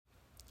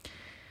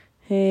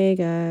Hey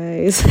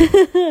guys.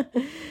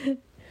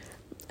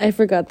 I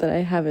forgot that I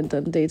haven't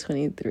done day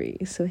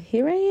 23. So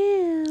here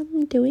I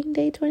am doing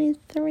day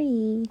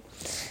 23.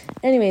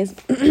 Anyways,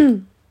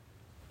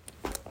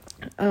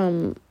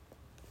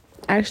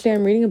 actually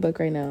I'm reading a book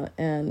right now,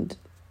 and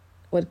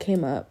what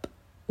came up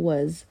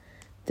was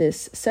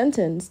this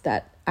sentence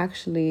that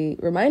actually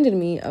reminded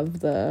me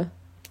of the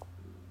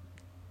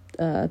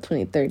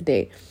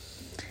 23rd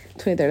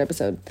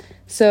episode.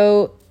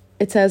 So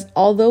it says,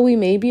 although we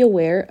may be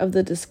aware of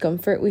the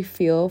discomfort we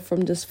feel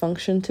from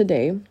dysfunction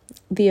today,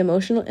 the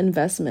emotional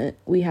investment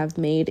we have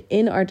made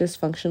in our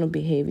dysfunctional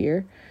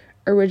behavior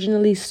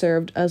originally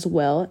served us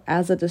well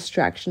as a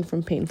distraction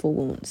from painful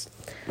wounds.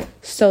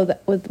 So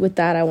that, with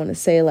that, I want to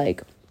say,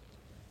 like,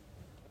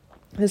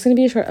 this is going to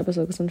be a short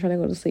episode because I'm trying to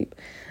go to sleep.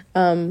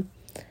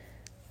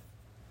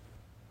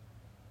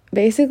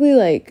 Basically,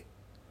 like,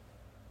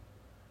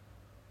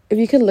 if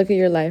you could look at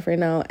your life right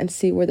now and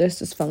see where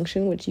there's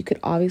dysfunction, which you could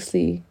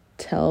obviously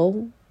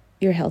tell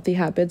your healthy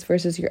habits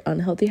versus your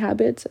unhealthy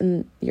habits,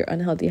 and your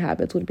unhealthy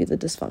habits would be the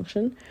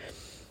dysfunction.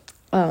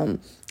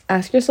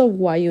 Ask yourself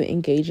why you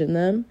engage in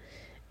them.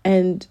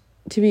 And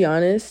to be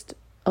honest,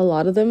 a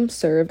lot of them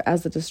serve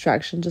as a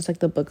distraction, just like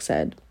the book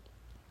said.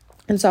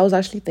 And so I was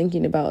actually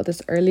thinking about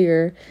this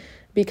earlier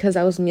because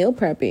I was meal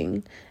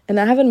prepping, and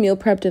I haven't meal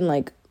prepped in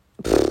like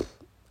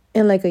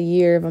a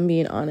year, if I'm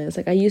being honest.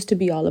 Like, I used to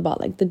be all about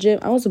like the gym.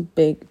 I was a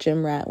big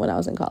gym rat when I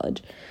was in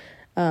college.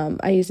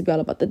 I used to be all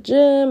about the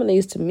gym, and I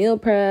used to meal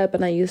prep,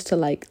 and I used to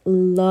like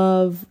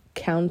love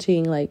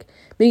counting, like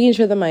making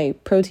sure that my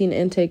protein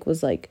intake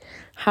was like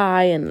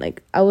high, and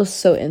like I was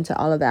so into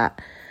all of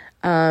that.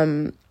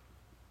 And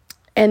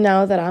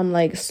now that I'm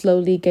like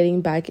slowly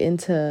getting back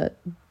into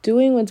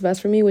doing what's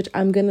best for me, which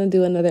I'm gonna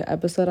do another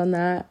episode on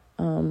that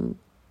in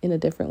a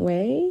different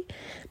way.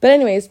 But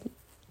anyways,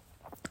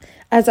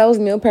 as I was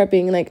meal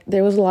prepping, like,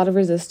 there was a lot of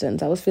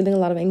resistance. I was feeling a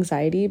lot of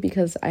anxiety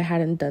because I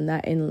hadn't done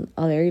that in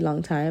a very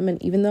long time.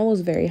 And even though I was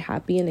very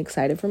happy and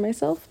excited for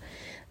myself,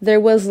 there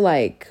was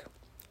like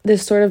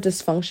this sort of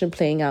dysfunction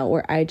playing out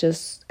where I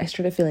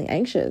started feeling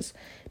anxious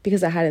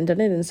because I hadn't done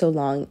it in so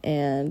long.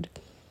 And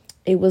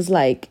it was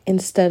like,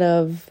 instead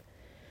of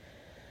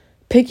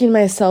picking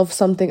myself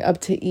something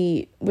up to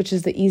eat, which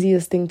is the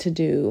easiest thing to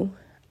do,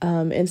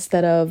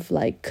 instead of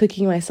like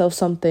cooking myself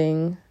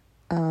something,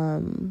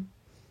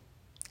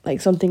 like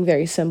something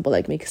very simple,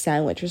 like make a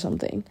sandwich or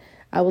something,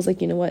 I was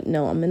like, you know what?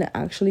 No, I'm going to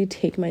actually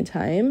take my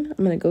time.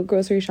 I'm going to go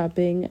grocery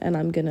shopping, and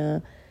I'm going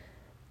to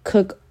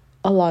cook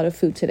a lot of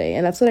food today.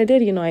 And that's what I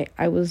did. You know,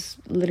 I was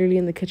literally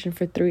in the kitchen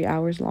for 3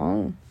 hours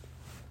long,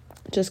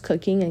 just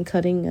cooking and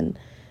cutting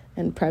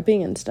and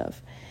prepping and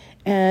stuff.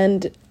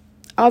 And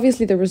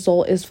obviously the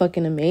result is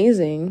fucking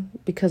amazing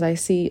because I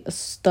see a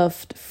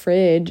stuffed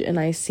fridge and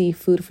I see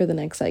food for the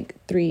next like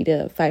 3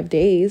 to 5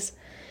 days.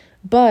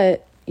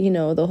 But you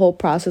know, the whole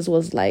process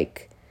was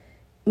like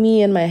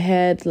me in my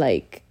head,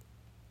 like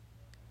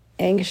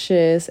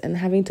anxious and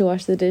having to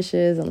wash the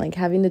dishes and like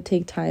having to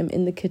take time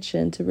in the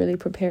kitchen to really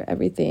prepare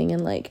everything,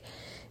 and like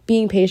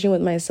being patient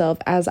with myself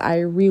as I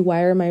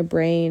rewire my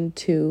brain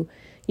to,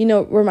 you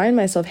know, remind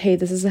myself, hey,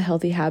 this is a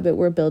healthy habit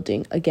we're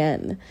building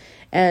again.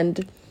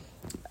 And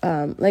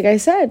like I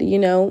said, you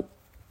know,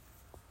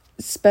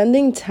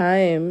 spending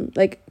time,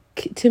 like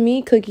to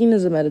me, cooking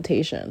is a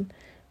meditation.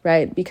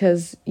 Right?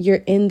 Because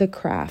you're in the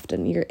craft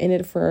and you're in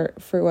it for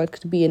what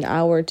could be an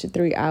hour to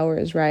 3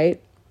 hours,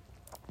 right?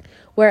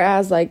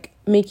 Whereas like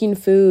making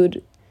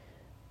food,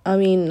 I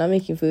mean, not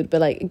making food,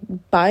 but like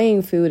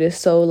buying food is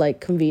so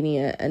like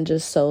convenient and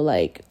just so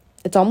like,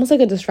 it's almost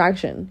like a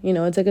distraction, you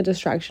know? It's like a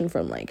distraction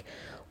from like,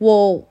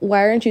 well,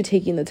 why aren't you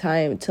taking the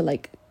time to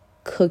like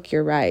cook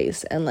your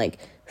rice and like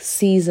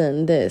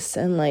season this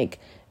and like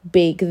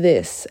bake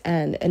this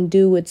and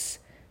do what's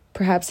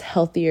perhaps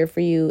healthier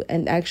for you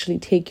and actually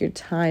take your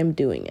time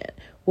doing it?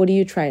 What are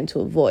you trying to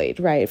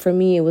avoid, right? For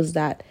me, it was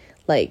that,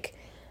 like,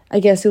 I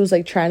guess it was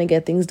like trying to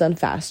get things done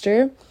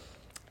faster.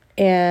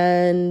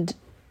 And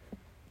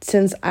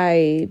since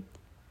I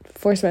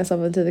forced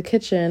myself into the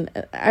kitchen,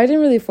 I didn't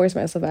really force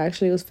myself. I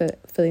actually was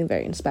feeling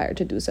very inspired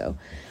to do so.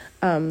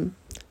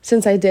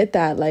 Since I did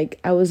that, like,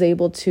 I'm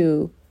able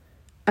to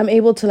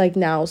like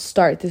now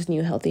start this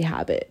new healthy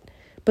habit.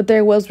 But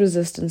there was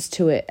resistance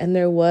to it, and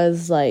there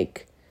was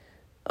like,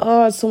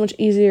 oh, it's so much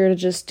easier to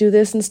just do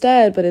this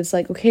instead. But it's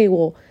like, okay,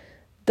 well,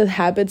 the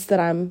habits that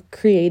I'm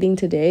creating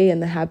today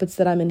and the habits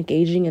that I'm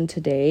engaging in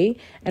today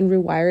and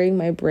rewiring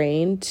my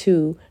brain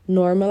to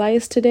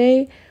normalize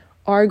today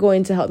are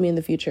going to help me in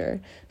the future.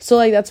 So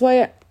like, that's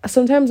why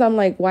sometimes I'm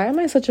like, why am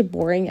I such a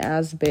boring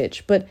ass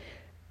bitch? But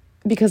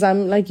because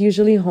I'm like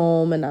usually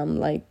home, and I'm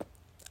like,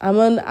 I'm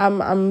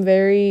a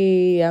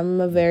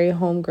very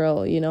home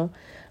girl, you know?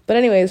 But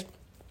anyways,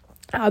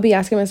 I'll be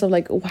asking myself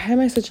like, why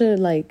am I such a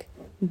like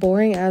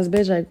boring ass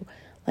bitch?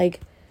 Like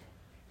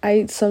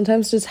I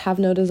sometimes just have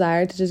no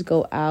desire to just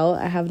go out.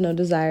 I have no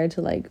desire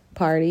to like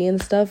party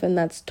and stuff, and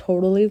that's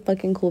totally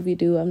fucking cool if you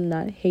do. I'm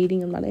not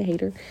hating. I'm not a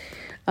hater.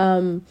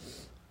 But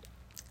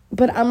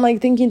I'm like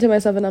thinking to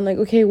myself, and I'm like,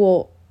 okay,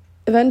 well,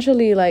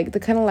 eventually, like the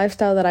kind of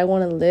lifestyle that I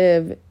want to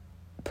live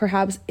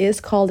perhaps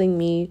is calling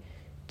me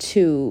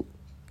to,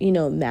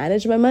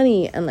 manage my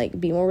money and like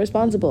be more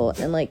responsible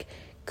and like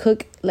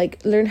cook, like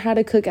learn how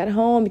to cook at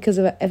home, because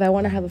if I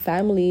want to have a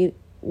family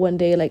one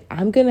day, like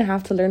I'm gonna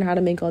have to learn how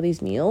to make all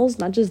these meals.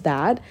 Not just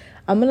that,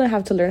 I'm gonna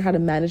have to learn how to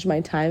manage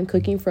my time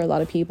cooking for a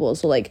lot of people.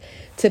 So like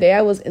today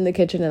I was in the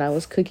kitchen and I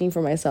was cooking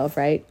for myself,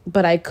 right?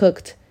 But I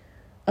cooked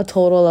a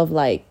total of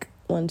like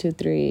 1, 2,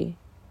 3,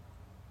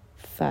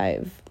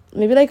 5,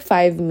 maybe like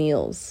 5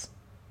 meals,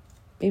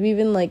 maybe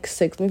even like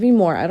 6, maybe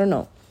more, I don't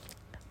know.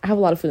 I have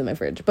a lot of food in my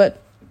fridge,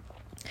 but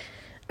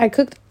I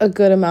cooked a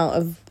good amount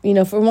of,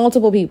 for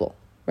multiple people,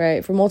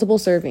 right? For multiple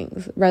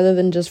servings rather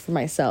than just for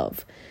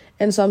myself.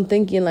 And so I'm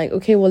thinking like,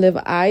 okay, well, if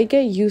I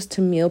get used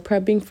to meal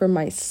prepping for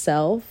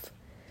myself,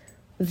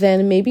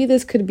 then maybe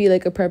this could be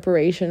like a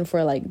preparation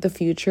for like the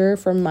future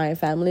for my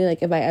family.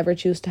 Like if I ever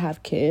choose to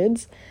have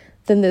kids,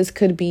 then this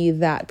could be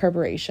that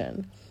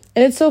preparation.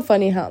 And it's so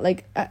funny how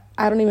like,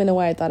 I don't even know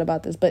why I thought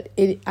about this, but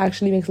it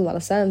actually makes a lot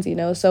of sense,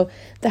 So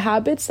the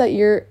habits that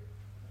you're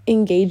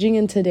engaging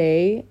in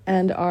today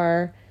and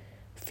are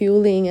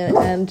fueling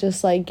and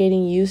just like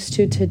getting used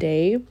to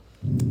today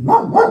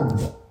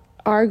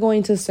are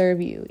going to serve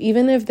you,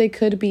 even if they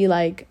could be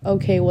like,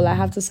 okay, well, I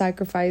have to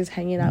sacrifice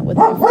hanging out with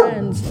my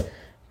friends.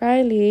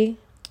 Riley,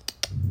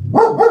 I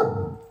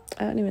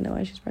don't even know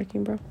why she's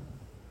barking, bro.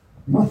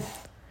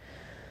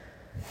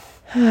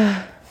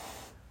 Why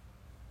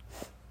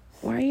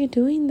are you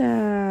doing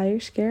that? You're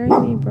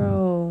scaring me,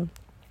 bro.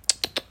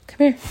 Come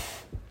here.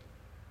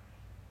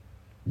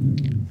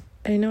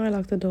 I know I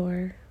locked the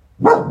door.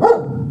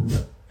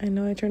 I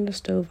know I turned the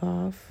stove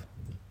off.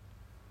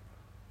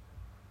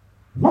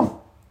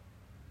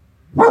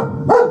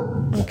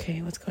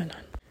 Okay, what's going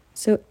on?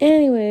 So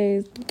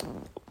anyways,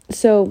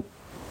 as I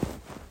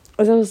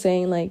was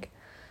saying, like,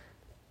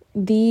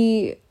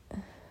 the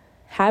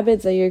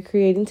habits that you're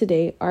creating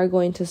today are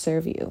going to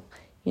serve you,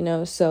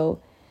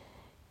 So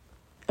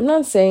I'm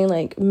not saying,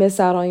 like, miss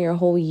out on your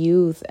whole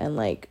youth and,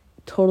 like,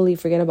 totally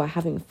forget about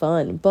having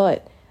fun.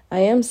 But I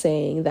am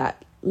saying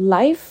that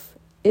life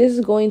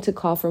is going to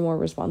call for more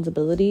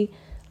responsibility.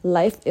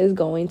 Life is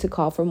going to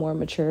call for more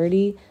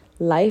maturity.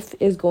 Life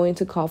is going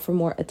to call for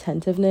more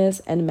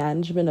attentiveness and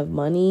management of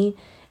money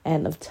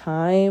and of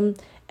time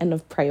and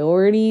of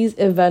priorities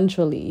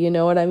eventually. You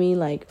know what I mean?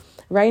 Like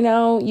right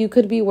now you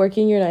could be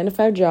working your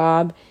 9-to-5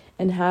 job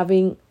and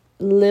having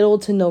little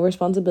to no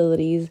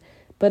responsibilities,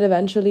 but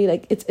eventually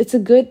like it's a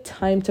good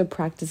time to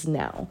practice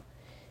now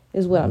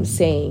is what I'm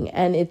saying.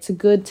 And it's a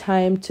good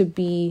time to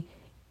be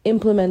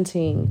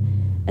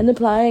implementing and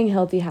applying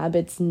healthy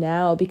habits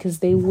now, because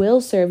they will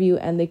serve you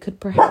and they could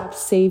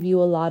perhaps save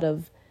you a lot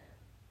of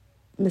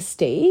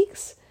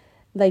mistakes.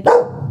 Like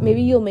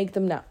maybe you'll make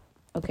them now.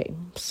 Okay,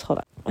 just hold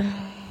on.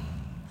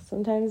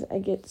 Sometimes I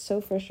get so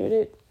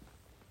frustrated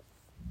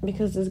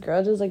because this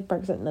girl just like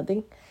barks at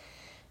nothing,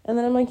 and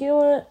then I'm like, you know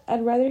what,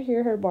 I'd rather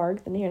hear her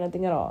bark than hear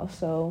nothing at all.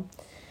 So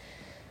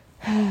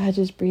I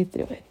just breathe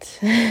through it.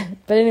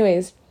 But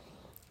anyways,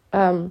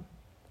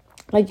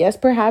 like, yes,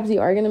 perhaps you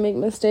are going to make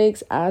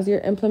mistakes as you're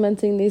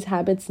implementing these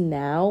habits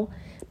now,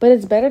 but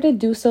it's better to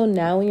do so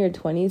now in your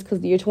 20s,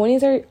 because your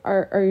 20s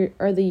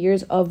are the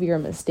years of your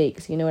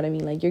mistakes. You know what I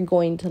mean? Like, you're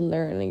going to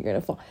learn and you're going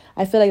to fall.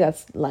 I feel like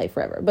that's life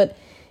forever. But,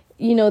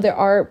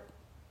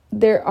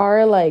 there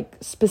are like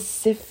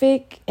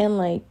specific and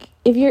like,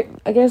 if you're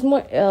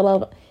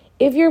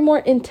more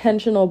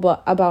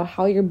intentional about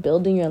how you're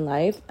building your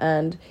life,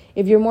 and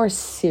if you're more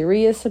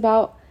serious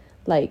about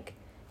like,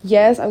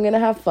 yes, I'm going to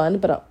have fun,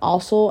 but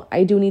also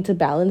I do need to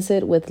balance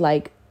it with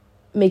like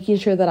making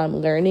sure that I'm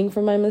learning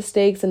from my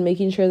mistakes and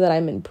making sure that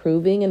I'm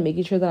improving and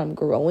making sure that I'm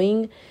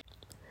growing.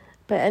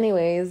 But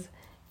anyways,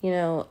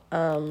 let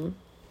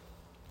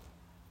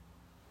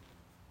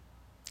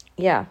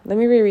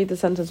me reread the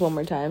sentence one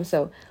more time.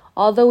 So,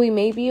 although we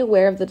may be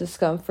aware of the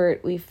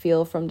discomfort we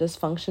feel from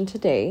dysfunction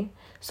today,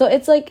 so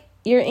it's like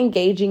you're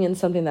engaging in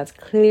something that's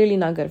clearly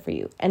not good for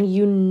you, and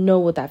you know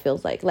what that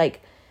feels like.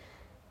 Like,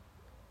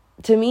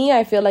 to me,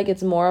 I feel like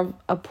it's more of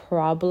a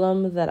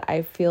problem that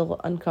I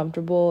feel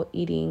uncomfortable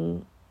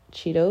eating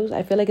Cheetos.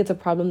 I feel like it's a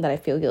problem that I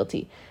feel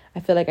guilty. I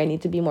feel like I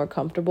need to be more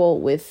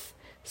comfortable with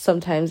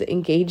sometimes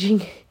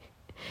engaging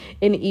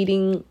in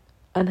eating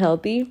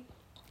unhealthy,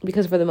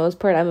 because for the most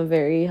part, I'm a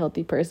very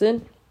healthy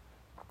person.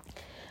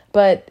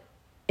 But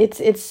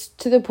it's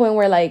to the point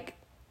where like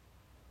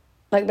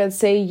let's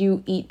say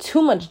you eat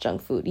too much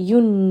junk food. You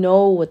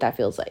know what that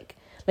feels like.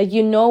 Like,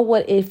 you know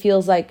what it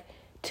feels like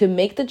to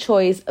make the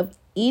choice of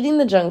eating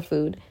the junk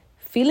food,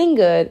 feeling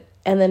good,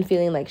 and then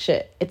feeling like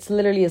shit. It's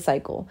literally a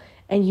cycle.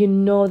 And you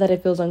know that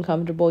it feels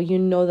uncomfortable. You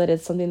know that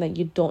it's something that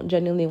you don't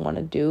genuinely want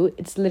to do.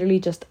 It's literally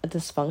just it's a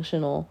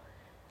dysfunctional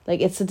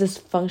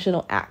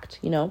act,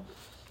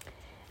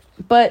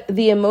 But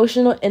the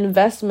emotional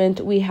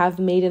investment we have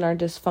made in our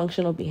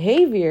dysfunctional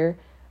behavior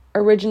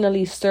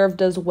originally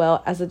served us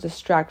well as the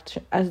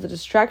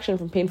distraction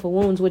from painful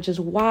wounds, which is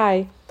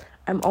why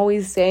I'm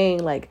always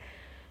saying, like,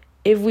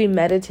 if we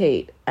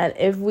meditate and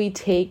if we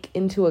take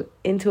into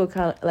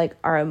account like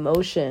our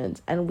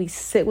emotions, and we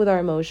sit with our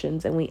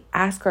emotions and we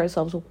ask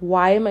ourselves,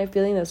 why am I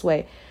feeling this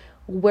way?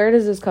 Where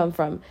does this come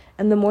from?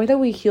 And the more that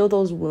we heal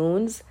those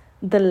wounds,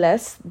 the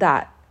less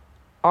that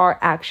our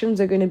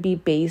actions are going to be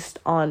based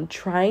on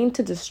trying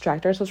to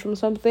distract ourselves from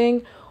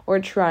something, or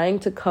trying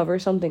to cover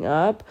something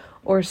up,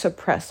 or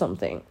suppress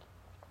something.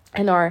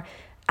 And our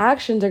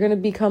actions are going to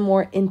become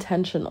more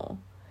intentional.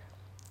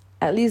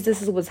 At least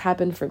this is what's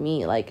happened for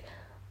me. Like,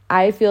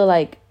 I feel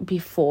like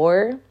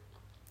before,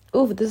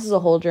 this is a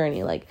whole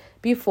journey. Like,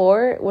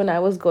 before, when I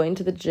was going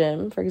to the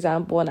gym, for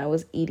example, and I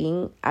was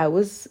eating, I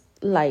was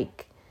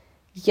like,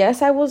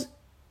 yes, I was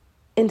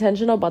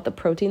intentional about the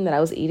protein that I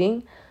was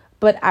eating,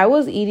 but I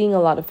was eating a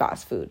lot of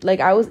fast food. Like,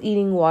 I was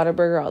eating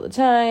Whataburger all the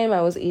time.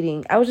 I was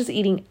just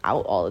eating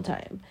out all the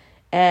time.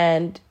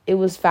 And it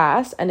was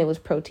fast and it was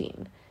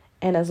protein.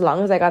 And as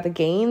long as I got the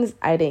gains,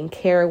 I didn't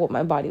care what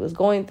my body was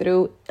going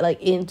through,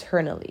 like,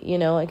 internally, you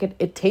know? Like,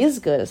 it tastes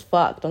good as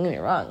fuck. Don't get me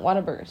wrong.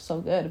 Whataburger is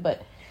so good,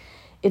 but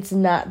it's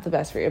not the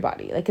best for your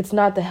body. Like, it's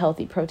not the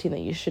healthy protein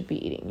that you should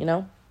be eating, you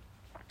know?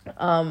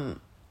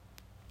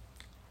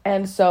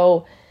 And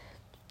so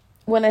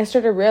when I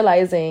started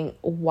realizing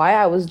why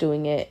I was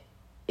doing it,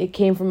 it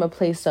came from a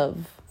place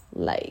of,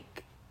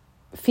 like,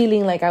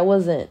 feeling like I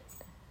wasn't,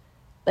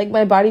 like,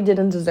 my body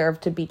didn't deserve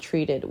to be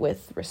treated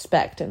with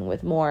respect and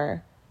with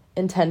more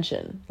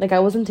intention. Like, I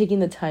wasn't taking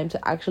the time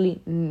to actually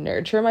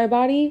nurture my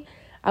body.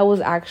 I was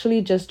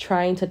actually just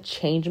trying to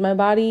change my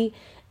body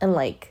and,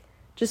 like,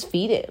 just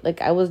feed it.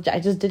 Like, I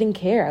just didn't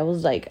care. I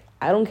was like,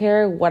 I don't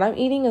care what I'm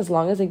eating as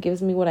long as it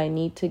gives me what I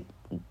need to,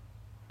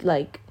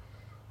 like,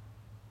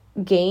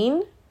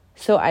 gain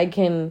so I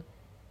can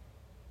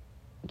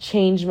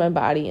change my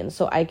body, and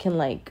so I can,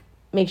 like,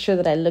 make sure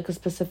that I look a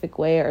specific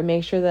way, or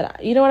make sure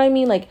that, you know what I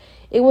mean? Like,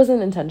 it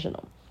wasn't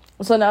intentional.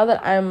 So now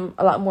that I'm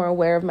a lot more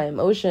aware of my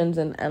emotions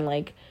and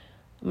like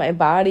my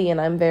body, and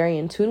I'm very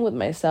in tune with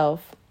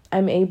myself,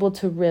 I'm able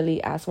to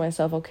really ask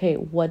myself, okay,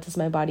 what does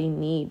my body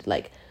need?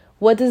 Like,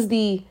 what does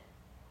the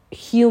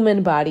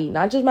human body,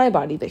 not just my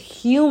body, the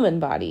human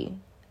body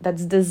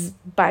that's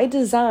by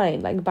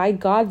design, like by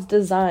God's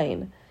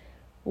design,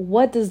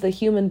 what does the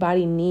human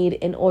body need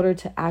in order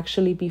to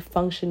actually be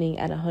functioning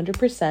at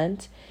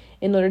 100%,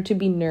 in order to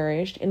be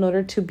nourished, in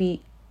order to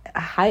be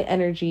high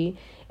energy,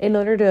 in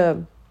order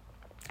to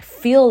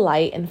feel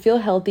light and feel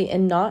healthy,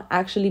 and not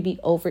actually be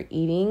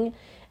overeating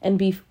and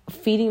be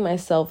feeding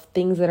myself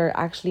things that are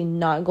actually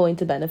not going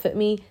to benefit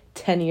me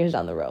 10 years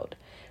down the road,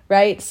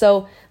 right?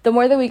 So the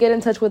more that we get in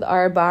touch with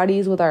our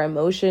bodies, with our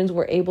emotions,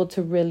 we're able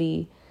to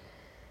really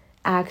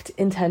act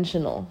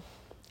intentional,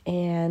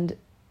 and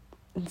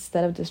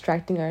instead of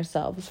distracting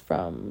ourselves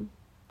from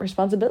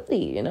responsibility,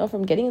 you know,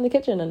 from getting in the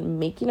kitchen and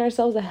making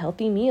ourselves a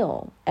healthy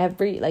meal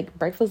every, like,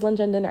 breakfast, lunch,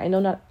 and dinner. I know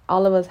not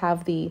all of us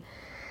have the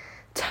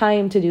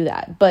time to do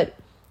that, but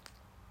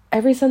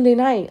every Sunday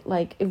night,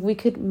 like, if we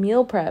could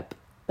meal prep,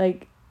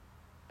 like,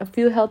 a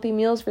few healthy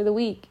meals for the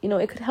week, you know,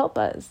 it could help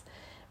us,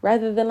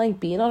 rather than, like,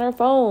 being on our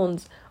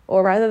phones,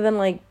 or rather than,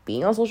 like,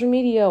 being on social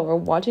media or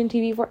watching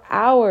TV for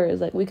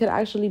hours. Like, we could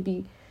actually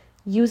be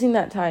using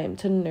that time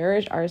to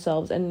nourish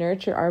ourselves and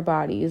nurture our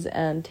bodies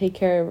and take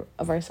care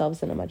of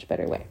ourselves in a much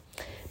better way.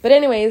 But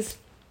anyways,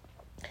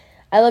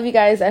 I love you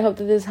guys. I hope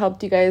that this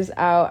helped you guys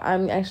out.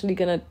 I'm actually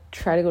gonna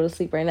try to go to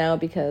sleep right now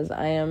because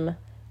I am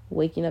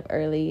waking up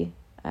early.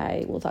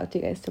 I will talk to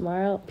you guys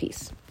tomorrow.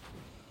 Peace.